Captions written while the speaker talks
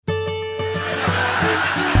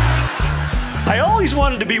always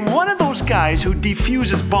wanted to be one of those guys who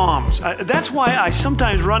defuses bombs. That's why I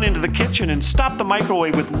sometimes run into the kitchen and stop the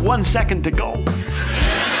microwave with 1 second to go.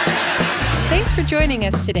 Thanks for joining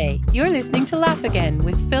us today. You're listening to Laugh Again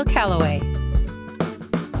with Phil Callaway.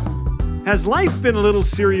 Has life been a little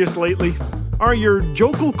serious lately? Are your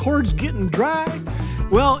vocal cords getting dry?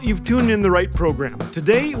 Well, you've tuned in the right program.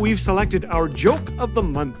 Today, we've selected our joke of the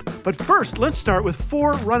month. But first, let's start with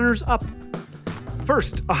 4 runners-up.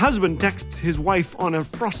 First, a husband texts his wife on a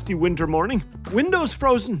frosty winter morning. "Window's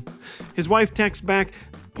frozen." His wife texts back,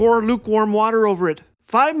 "Pour lukewarm water over it."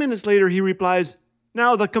 5 minutes later, he replies,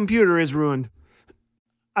 "Now the computer is ruined."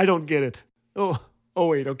 I don't get it. Oh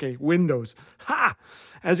wait, okay, Windows. Ha!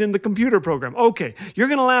 As in the computer program. Okay, you're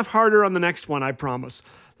going to laugh harder on the next one, I promise.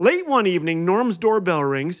 Late one evening, Norm's doorbell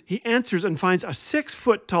rings. He answers and finds a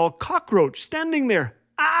 6-foot-tall cockroach standing there.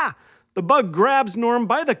 Ah! The bug grabs Norm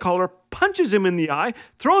by the collar, punches him in the eye,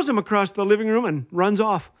 throws him across the living room, and runs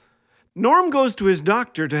off. Norm goes to his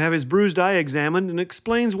doctor to have his bruised eye examined and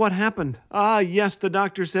explains what happened. Ah, yes, the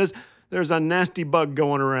doctor says, "There's a nasty bug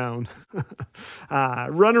going around."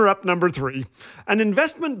 Runner-up number 3. An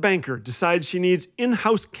investment banker decides she needs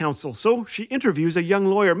in-house counsel, so she interviews a young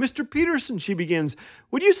lawyer. "Mr. Peterson," she begins,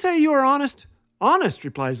 "would you say you are honest?" "Honest,"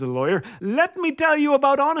 replies the lawyer. "Let me tell you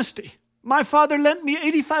about honesty. My father lent me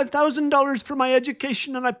 $85,000 for my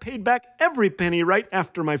education, and I paid back every penny right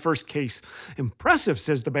after my first case." "Impressive,"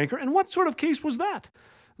 says the banker. "And what sort of case was that?"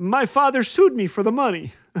 "My father sued me for the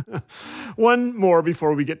money." One more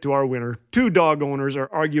before we get to our winner. 2 dog owners are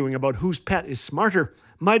arguing about whose pet is smarter.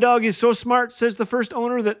 "My dog is so smart," says the first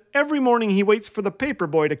owner, "that every morning he waits for the paper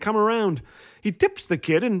boy to come around. He tips the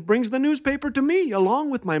kid and brings the newspaper to me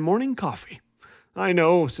along with my morning coffee." "I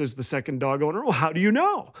know," says the second dog owner. "Well, how do you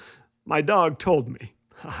know?" "My dog told me."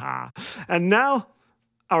 And now,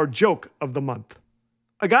 our joke of the month.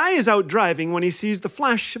 A guy is out driving when he sees the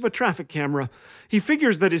flash of a traffic camera. He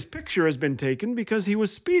figures that his picture has been taken because he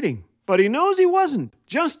was speeding, but he knows he wasn't.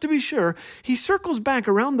 Just to be sure, he circles back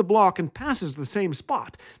around the block and passes the same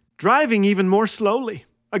spot, driving even more slowly.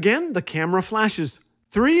 Again, the camera flashes.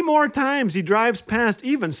 3 more times he drives past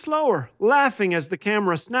even slower, laughing as the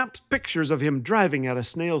camera snaps pictures of him driving at a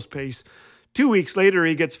snail's pace. 2 weeks later,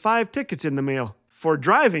 he gets 5 tickets in the mail for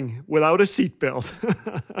driving without a seatbelt.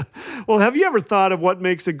 Well, have you ever thought of what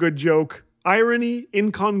makes a good joke? Irony?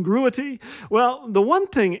 Incongruity? Well, the one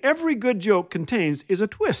thing every good joke contains is a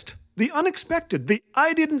twist. The unexpected. The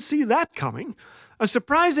 "I didn't see that coming." A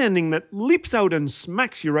surprise ending that leaps out and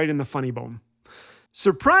smacks you right in the funny bone.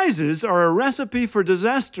 Surprises are a recipe for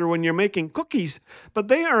disaster when you're making cookies, but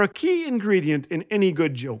they are a key ingredient in any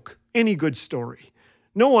good joke, any good story.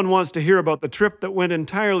 No one wants to hear about the trip that went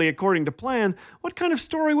entirely according to plan. What kind of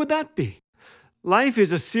story would that be? Life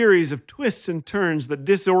is a series of twists and turns that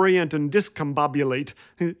disorient and discombobulate.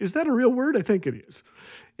 Is that a real word? I think it is.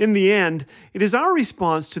 In the end, it is our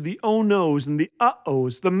response to the oh-no's and the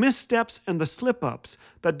uh-ohs, the missteps and the slip-ups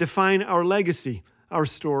that define our legacy, our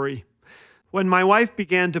story. When my wife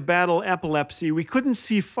began to battle epilepsy, we couldn't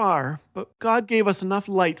see far, but God gave us enough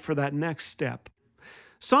light for that next step.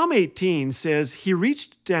 Psalm 18 says, "He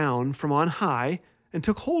reached down from on high and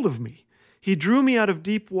took hold of me. He drew me out of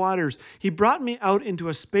deep waters. He brought me out into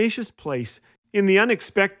a spacious place." In the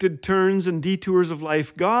unexpected turns and detours of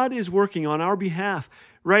life, God is working on our behalf,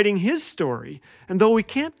 writing His story. And though we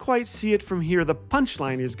can't quite see it from here, the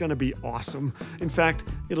punchline is going to be awesome. In fact,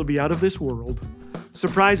 it'll be out of this world.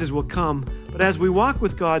 Surprises will come, but as we walk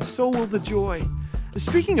with God, so will the joy.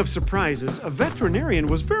 Speaking of surprises, a veterinarian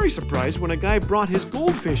was very surprised when a guy brought his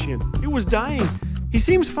goldfish in. It was dying. "He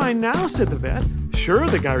seems fine now," said the vet. "Sure,"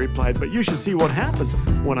 the guy replied, "but you should see what happens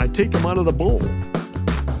when I take him out of the bowl."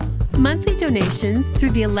 Monthly donations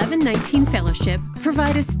through the 1119 Fellowship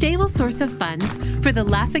provide a stable source of funds for the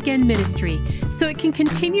Laugh Again ministry, so it can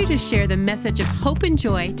continue to share the message of hope and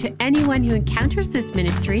joy to anyone who encounters this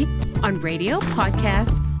ministry on radio,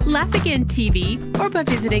 podcast, Laugh Again TV, or by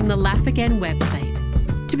visiting the Laugh Again website.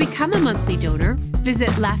 To become a monthly donor, visit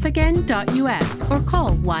laughagain.us or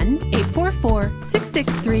call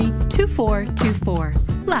 1-844-663-2424.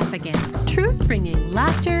 Laugh Again, truth bringing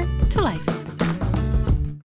laughter to life.